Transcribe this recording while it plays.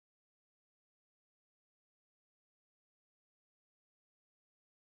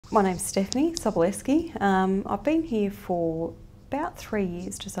My name's Stephanie Sobolewski. I've been here for about 3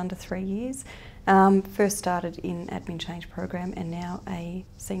 years, just under 3 years. First started in admin change program and now a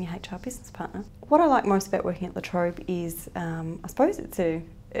senior HR business partner. What I like most about working at La Trobe is, I suppose it's a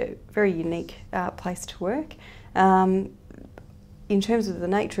very unique place to work. In terms of the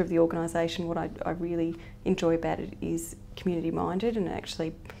nature of the organisation, what I really enjoy about it is community minded, and it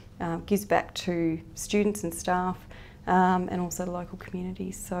actually gives back to students and staff and also the local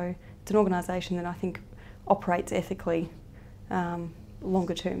communities. So it's an organisation that I think operates ethically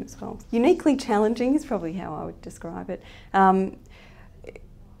longer term as well. Uniquely challenging is probably how I would describe it. The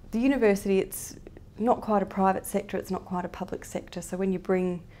university, it's not quite a private sector, it's not quite a public sector, so when you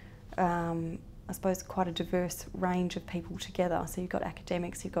bring I suppose quite a diverse range of people together, so you've got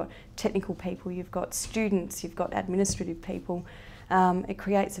academics, you've got technical people, you've got students, you've got administrative people, it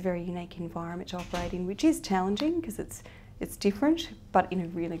creates a very unique environment to operate in, which is challenging because it's different, but in a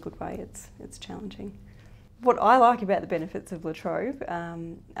really good way it's challenging. What I like about the benefits of La Trobe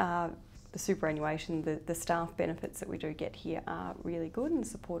are the superannuation, the staff benefits that we do get here are really good and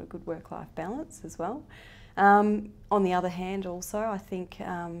support a good work-life balance as well. On the other hand also, I think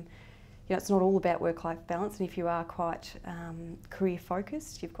it's not all about work-life balance, and if you are quite career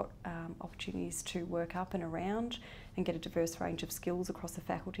focused, you've got opportunities to work up and around and get a diverse range of skills across the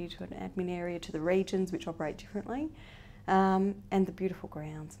faculty to an admin area, to the regions which operate differently, and the beautiful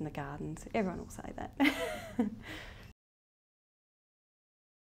grounds and the gardens. Everyone will say that.